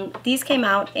 These came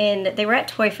out they were at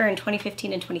Toy Fair in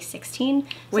 2015 and 2016.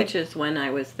 Which is when I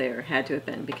was there, had to have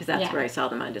been, because that's where I saw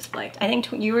them on display. I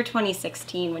think you were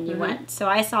 2016 when you went. So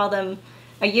I saw them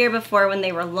a year before when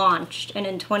they were launched, and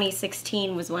in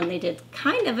 2016 was when they did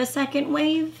kind of a second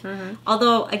wave.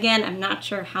 Although, again, I'm not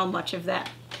sure how much of that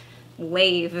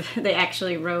wave they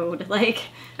actually rode. Like,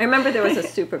 I remember there was a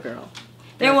Supergirl.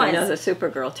 There was. There was a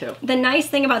Supergirl, too. The nice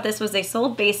thing about this was they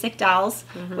sold basic dolls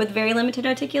with very limited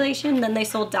articulation. Then they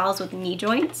sold dolls with knee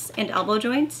joints and elbow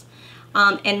joints,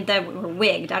 and that were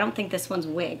wigged. I don't think this one's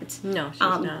wigged. No, she's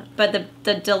not. But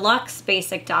the deluxe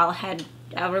basic doll had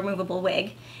a removable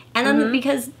wig. And then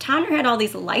because Tanner had all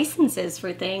these licenses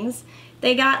for things,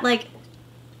 they got like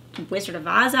Wizard of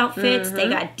Oz outfits, they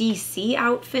got DC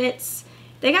outfits,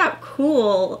 they got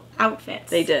cool outfits.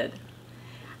 They did.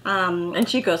 And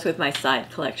she goes with my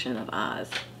side collection of Oz.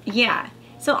 Yeah.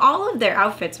 So all of their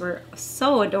outfits were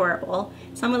so adorable.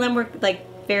 Some of them were like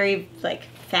very like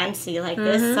fancy like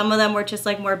this. Some of them were just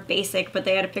like more basic, but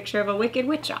they had a picture of a Wicked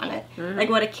Witch on it, like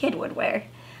what a kid would wear.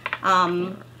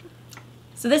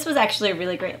 So this was actually a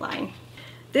really great line.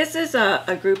 This is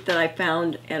a group that I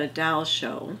found at a doll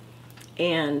show.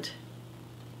 And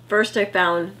first I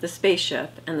found the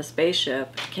spaceship, and the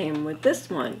spaceship came with this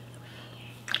one.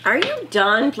 Are you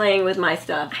done playing with my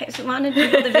stuff? I just wanted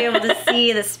people to be able to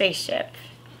see the spaceship.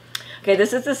 Okay,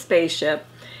 this is the spaceship,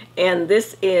 and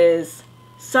this is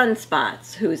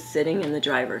Sunspots, who's sitting in the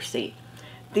driver's seat.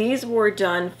 These were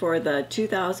done for the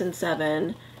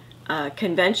 2007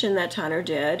 convention that Tanner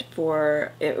did.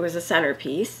 It was a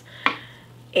centerpiece,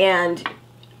 and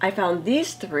I found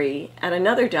these three at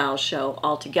another doll show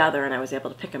all together, and I was able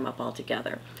to pick them up all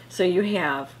together. So you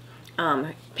have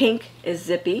pink is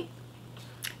Zippy,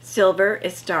 silver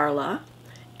is Starla,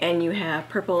 and you have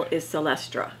purple is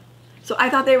Celestra. So I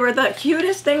thought they were the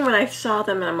cutest thing when I saw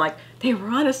them, and I'm like, they were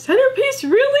on a centerpiece,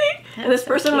 really? That's and this so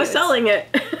person was cute. selling it.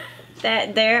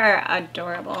 They are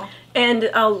adorable. And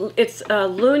it's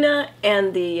Luna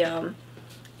and the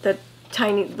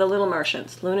little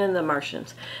Martians. Luna and the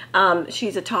Martians.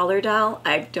 She's a taller doll.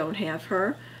 I don't have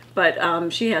her,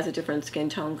 but she has a different skin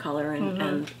tone color,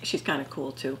 and she's kind of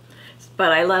cool too.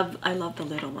 But I love the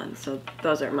little ones. So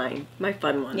those are my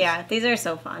fun ones. Yeah, these are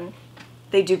so fun.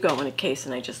 They do go in a case,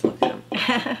 and I just look at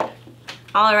them.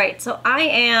 All right, so I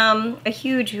am a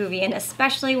huge Whovian,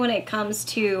 especially when it comes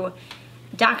to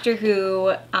Doctor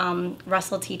Who,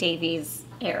 Russell T Davies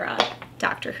era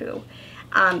Doctor Who.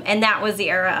 And that was the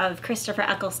era of Christopher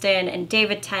Eccleston and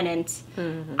David Tennant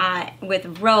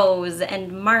with Rose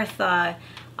and Martha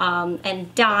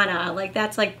and Donna. Like,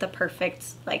 that's like the perfect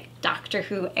like Doctor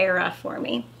Who era for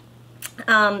me.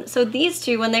 So these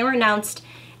two, when it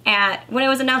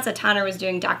was announced that Tanner was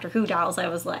doing Doctor Who dolls, I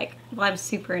was like, well, I'm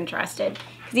super interested.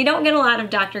 Because you don't get a lot of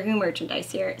Doctor Who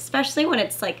merchandise here, especially when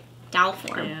it's like doll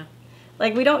form. Yeah.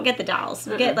 Like, we don't get the dolls.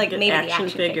 We get like maybe the action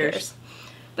figures.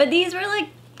 But these were like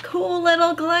cool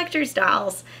little collector's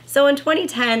dolls. So in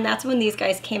 2010, that's when these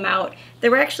guys came out.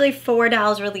 There were actually 4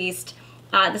 dolls released.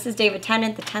 This is David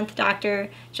Tennant, the 10th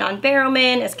Doctor, John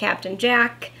Barrowman as Captain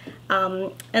Jack,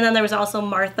 and then there was also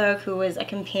Martha, who was a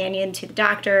companion to the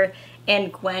Doctor,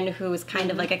 and Gwen, who was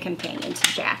kind of like a companion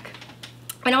to Jack.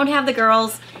 I don't have the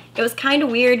girls. It was kind of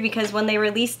weird because when they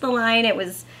released the line, it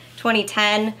was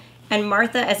 2010, and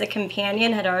Martha as a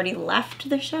companion had already left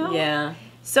the show. Yeah.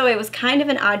 So it was kind of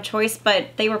an odd choice,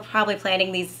 but they were probably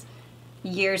planning these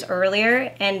years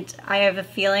earlier, and I have a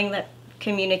feeling that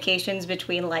communications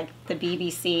between like the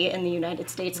BBC and the United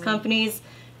States companies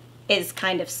is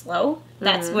kind of slow.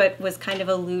 That's what was kind of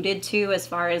alluded to as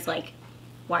far as like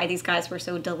why these guys were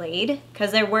so delayed,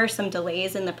 because there were some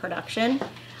delays in the production.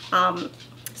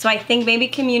 So I think maybe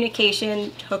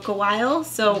communication took a while.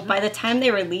 So by the time they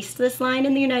released this line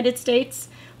in the United States,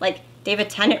 like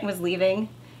David Tennant was leaving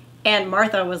and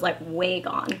Martha was like way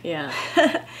gone. Yeah.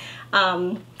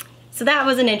 So that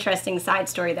was an interesting side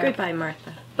story there. Goodbye,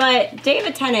 Martha. But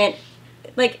David Tennant,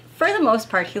 like, for the most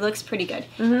part, he looks pretty good.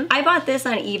 I bought this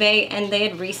on eBay, and they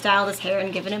had restyled his hair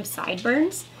and given him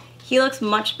sideburns. He looks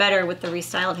much better with the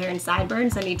restyled hair and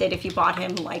sideburns than he did if you bought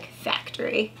him, like,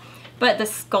 factory. But the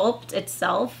sculpt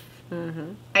itself,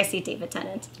 I see David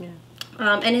Tennant.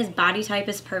 Yeah. And his body type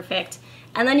is perfect.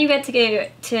 And then you get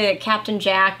to Captain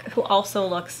Jack, who also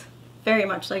looks very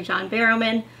much like John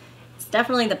Barrowman. It's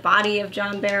definitely the body of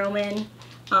John Barrowman.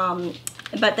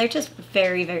 But they're just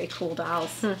very, very cool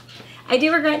dolls. I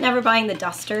do regret never buying the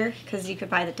duster, because you could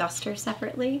buy the duster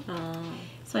separately.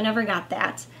 So I never got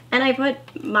that. And I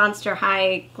put Monster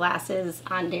High glasses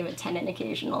on David Tennant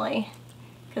occasionally,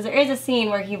 because there is a scene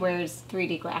where he wears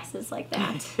 3D glasses like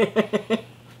that.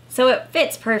 So it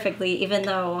fits perfectly, even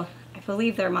though I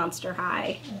believe they're Monster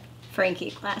High Frankie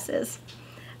glasses.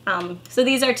 So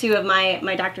these are two of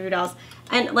my Doctor Who dolls.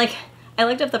 And, like, I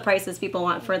looked up the prices people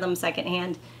want for them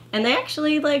secondhand, and they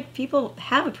actually, like, people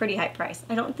have a pretty high price.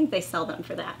 I don't think they sell them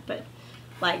for that, but,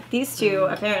 like, these two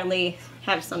apparently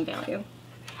have some value.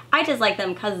 I just like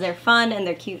them because they're fun and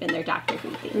they're cute and they're Doctor Who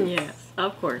themed. Yes,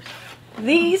 of course.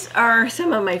 These are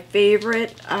some of my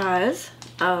favorite Oz.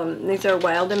 These are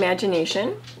Wild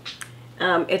Imagination.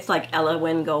 It's like Ella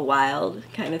Wynn Go Wild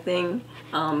kind of thing.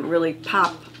 Really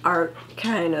pop art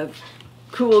kind of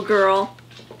cool girl.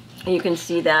 And you can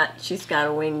see that she's got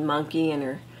a winged monkey and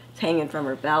it's hanging from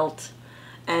her belt.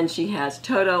 And she has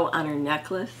Toto on her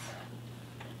necklace.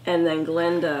 And then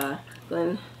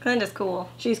Glenda's cool.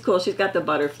 She's cool. She's got the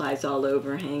butterflies all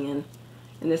over hanging.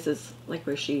 And this is like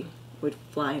where she would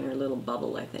fly in her little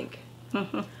bubble, I think.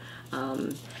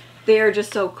 They are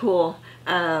just so cool.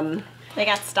 They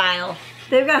got style.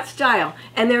 They've got style.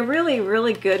 And they're really,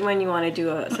 really good when you want to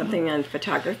do something on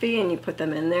photography and you put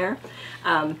them in there.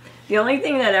 The only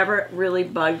thing that ever really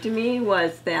bugged me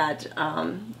was that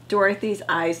Dorothy's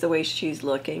eyes, the way she's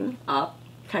looking up,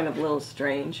 kind of a little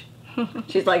strange.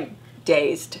 She's like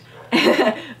dazed.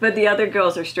 But the other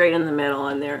girls are straight in the middle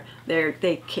and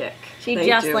they kick. They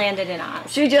just landed in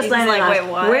Oz. She just landed in Oz. Wait,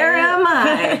 what? Where am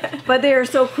I? But they are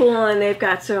so cool, and they've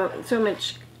got so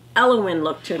much Ella Wynn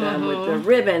look to them with the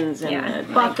ribbons and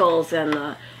the buckles and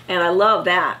I love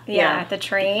that. Yeah, the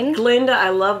train. Glinda, I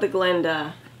love the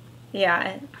Glinda.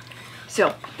 Yeah.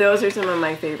 So those are some of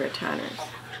my favorite tanners.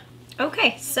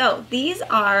 Okay, so these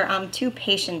are two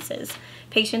Patiences.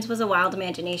 Patience was a Wild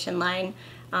Imagination line.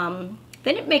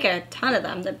 They didn't make a ton of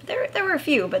them. There were a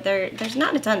few, but there's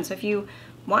not a ton. So if you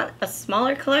want a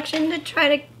smaller collection to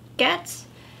try to get,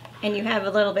 and you have a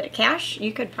little bit of cash,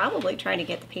 you could probably try to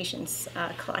get the Patience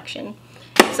collection.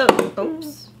 So,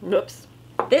 oops. Whoops.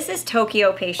 This is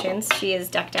Tokyo Patience. She is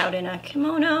decked out in a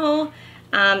kimono.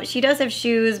 She does have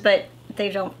shoes, but they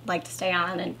don't like to stay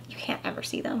on, and you can't ever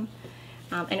see them.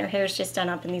 And her hair's just done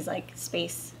up in these, like,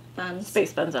 space buns.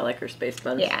 Space buns. I like her space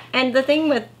buns. Yeah, and the thing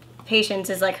with Patience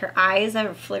is, like, her eyes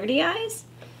are flirty eyes,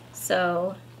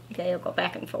 so they'll go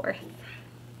back and forth.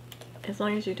 As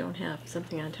long as you don't have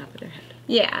something on top of their head.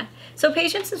 Yeah. So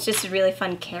Patience is just a really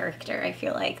fun character, I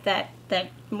feel like, that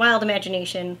Wild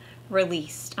Imagination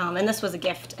released. And this was a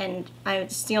gift, and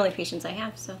it's the only Patience I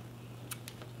have, so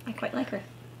I quite like her.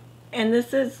 And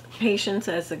this is Patience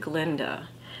as a Glinda.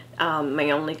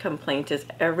 My only complaint is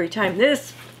every time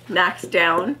this knocks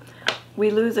down, we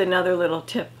lose another little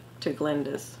tip to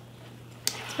Glinda's.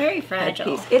 It's very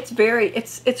fragile. It's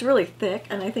really thick,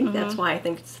 and I think that's why I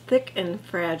think it's thick and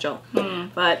fragile.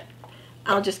 But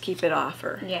I'll just keep it off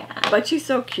her. Yeah. But she's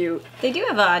so cute. They do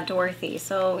have a Dorothy,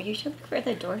 so you should look for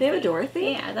the Dorothy. They have a Dorothy?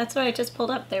 Yeah, that's what I just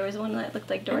pulled up. There was one that looked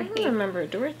like Dorothy. I don't remember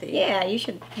Dorothy. Yeah, you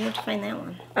have to find that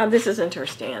one. This isn't her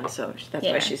stand, so that's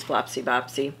why she's flopsy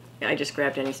bopsy. I just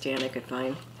grabbed any stand I could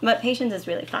find. But Patience is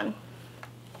really fun.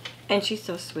 And she's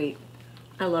so sweet.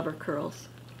 I love her curls.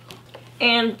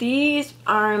 And these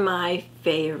are my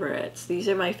favorites. These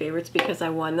are my favorites because I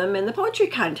won them in the poetry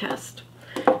contest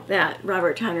that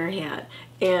Robert Tanner had.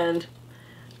 And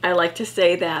I like to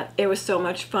say that it was so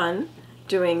much fun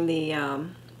doing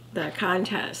the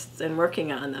contests and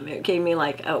working on them. It gave me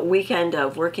like a weekend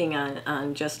of working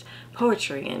on just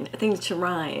poetry and things to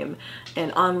rhyme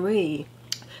and Henri.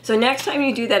 So next time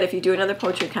you do that, if you do another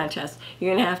poetry contest,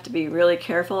 you're going to have to be really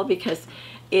careful, because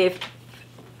if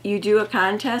you do a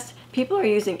contest, people are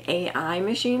using AI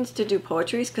machines to do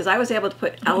poetries, because I was able to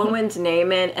put Elowin's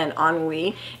name in and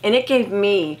Henri, and it gave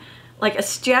me like a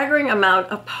staggering amount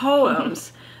of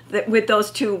poems with those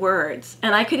 2 words.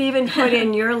 And I could even put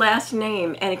in your last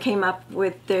name, and it came up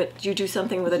with you do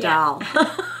something with a doll.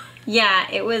 Yeah,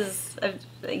 it was,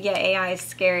 AI is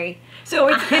scary. So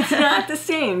it's not the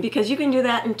same, because you can do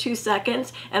that in 2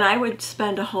 seconds, and I would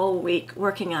spend a whole week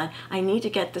working on, I need to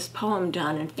get this poem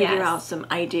done and figure out some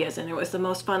ideas, and it was the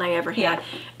most fun I ever had,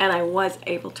 and I was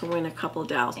able to win a couple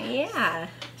dolls. Yeah.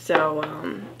 So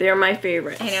they're my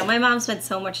favorites. I know, my mom spent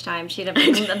so much time. She'd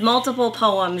have multiple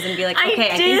poems and be like, okay,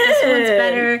 I think this one's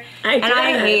better.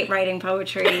 I hate writing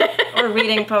poetry or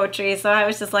reading poetry, so I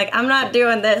was just like, I'm not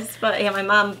doing this. But yeah, my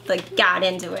mom like got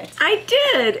into it. I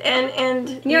did,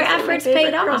 and your efforts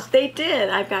paid off. They did.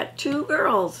 I've got 2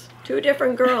 girls, 2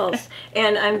 different girls,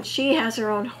 and she has her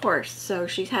own horse, so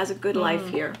she has a good life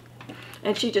here,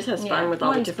 and she just has fun with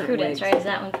all the different Prudence, wigs. right? Is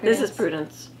that one Prudence? This is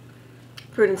Prudence.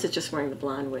 Prudence is just wearing the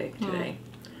blonde wig today,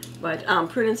 but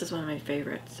Prudence is one of my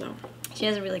favorites. So she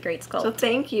has a really great sculpt. So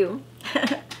thank you.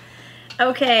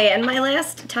 Okay, and my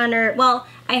last Tanner, well,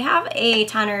 I have a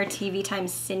Tanner TV Time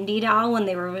Cindy doll when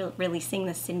they were releasing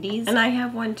the Cindy's. And I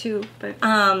have one too, but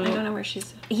I don't know where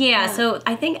she's... Yeah, so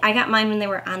I think I got mine when they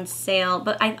were on sale,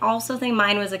 but I also think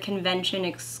mine was a convention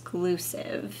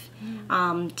exclusive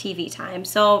TV Time.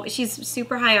 So she's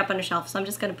super high up on a shelf, so I'm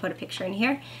just going to put a picture in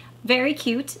here. Very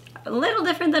cute, a little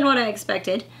different than what I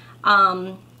expected.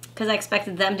 Because I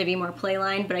expected them to be more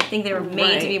Playline, but I think they were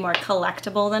made to be more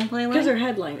collectible than Playline.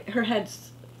 Because her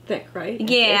head's thick, right?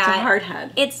 Yeah, it's a hard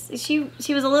head.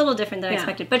 She was a little different than I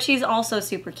expected, but she's also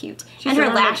super cute. And her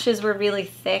lashes were really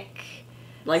thick,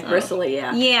 like bristly.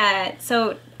 Yeah. Yeah.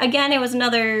 So again, it was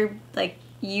another like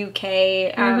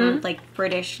UK, like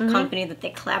British company that they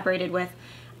collaborated with.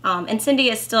 And Cindy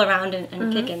is still around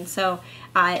and kicking. So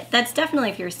that's definitely,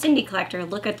 if you're a Cindy collector,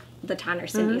 look at the Tanner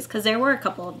Cindy's, because there were a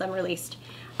couple of them released.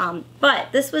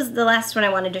 But this was the last one I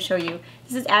wanted to show you.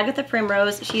 This is Agatha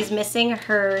Primrose. She's missing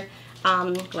her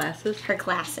glasses. Her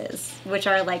glasses, which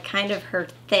are like kind of her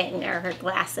thing, or her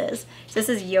glasses. So this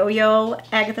is Yo-Yo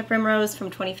Agatha Primrose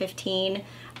from 2015.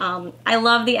 I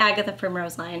love the Agatha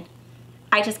Primrose line.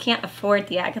 I just can't afford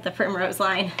the Agatha Primrose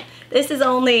line. This is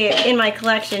only in my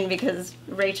collection because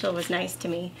Rachel was nice to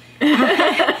me.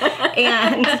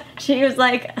 And she was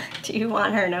like, do you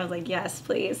want her? And I was like, yes,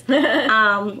 please.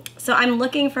 So I'm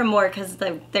looking for more, because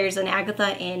there's an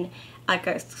Agatha in like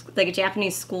a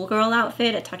Japanese schoolgirl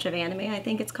outfit, A Touch of Anime, I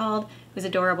think it's called. It was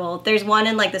adorable. There's one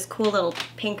in like this cool little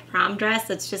pink prom dress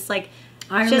that's just like,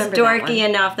 just dorky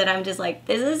enough that I'm just like,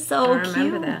 this is so cute. I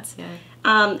remember that, yeah.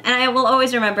 And I will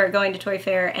always remember going to Toy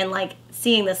Fair and like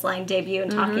seeing this line debut and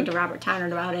talking to Robert Tanner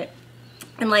about it,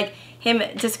 and like him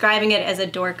describing it as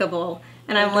adorkable,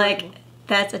 and I'm like,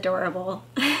 that's adorable.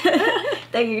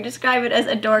 That you describe it as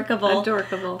adorkable.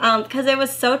 Adorkable. Because it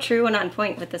was so true and on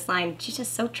point with this line. She's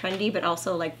just so trendy, but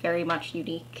also like very much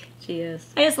unique. She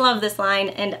is. I just love this line,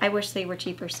 and I wish they were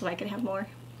cheaper so I could have more.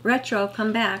 Retro,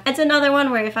 come back. It's another one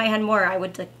where if I had more, I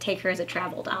would like, take her as a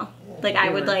travel doll. Like I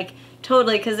would like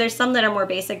totally, because there's some that are more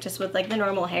basic, just with like the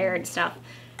normal hair and stuff.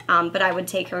 But I would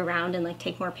take her around and like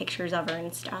take more pictures of her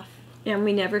and stuff. Yeah, and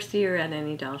we never see her at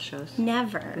any doll shows.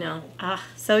 Never. No.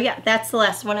 So yeah, that's the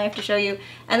last one I have to show you,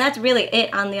 and that's really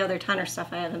it on the other Tanner stuff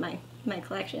I have in my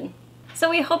collection. So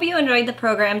we hope you enjoyed the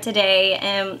program today,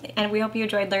 and we hope you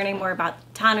enjoyed learning more about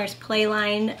Tanner's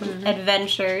Playline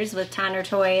adventures with Tanner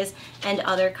Toys and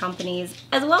other companies,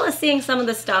 as well as seeing some of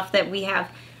the stuff that we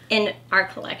have in our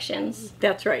collections.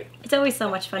 That's right. It's always so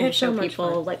much fun to show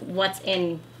people like what's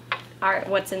in our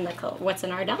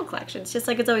doll collection. It's just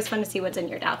like, it's always fun to see what's in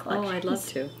your doll collection. Oh, I'd love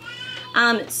to.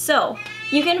 So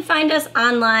you can find us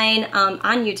online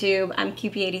on YouTube. I'm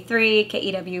QP83,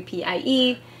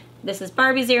 KEWPIE. This is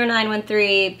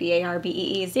Barbie0913,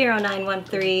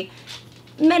 BARBEE0913.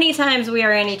 Many times we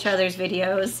are in each other's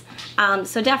videos.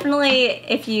 So definitely,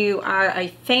 if you are a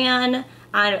fan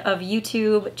of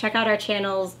YouTube, check out our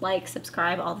channels, like,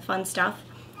 subscribe, all the fun stuff.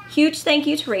 Huge thank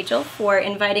you to Rachel for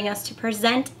inviting us to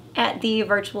present at the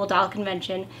virtual doll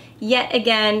convention. Yet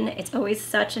again, it's always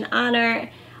such an honor.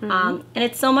 And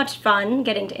it's so much fun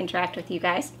getting to interact with you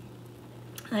guys.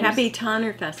 Happy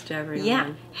Tanner Fest to everyone.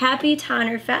 Yeah, happy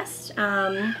Tanner Fest.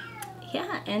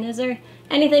 Yeah, and is there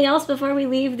anything else before we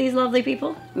leave these lovely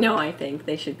people? No, I think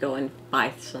they should go and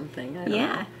buy something. I don't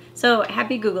know. So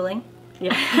happy Googling.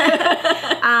 Yeah.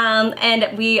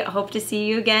 And we hope to see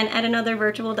you again at another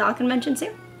virtual doll convention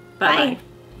soon. Bye-bye. Bye.